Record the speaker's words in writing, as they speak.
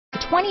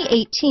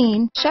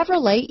2018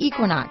 Chevrolet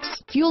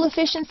Equinox. Fuel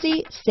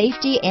efficiency,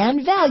 safety,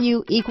 and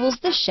value equals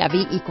the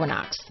Chevy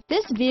Equinox.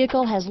 This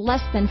vehicle has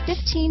less than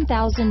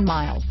 15,000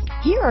 miles.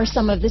 Here are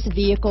some of this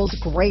vehicle's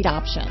great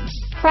options: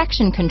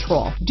 traction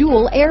control,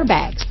 dual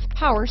airbags,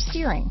 power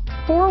steering,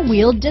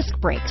 four-wheel disc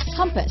brakes,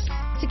 compass,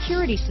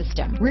 security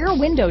system, rear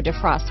window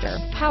defroster,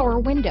 power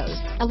windows,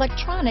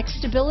 electronic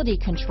stability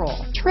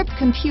control, trip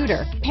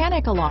computer,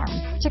 panic alarm,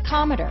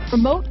 tachometer,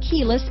 remote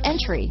keyless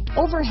entry,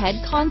 overhead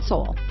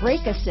console,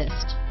 brake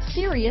assist,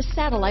 Sirius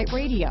satellite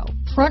radio,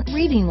 front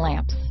reading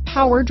lamps,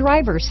 power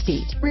driver's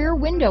seat, rear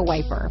window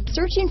wiper.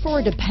 Searching for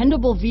a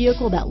dependable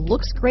vehicle that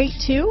looks great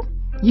too?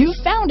 You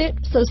found it,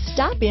 so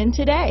stop in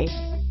today.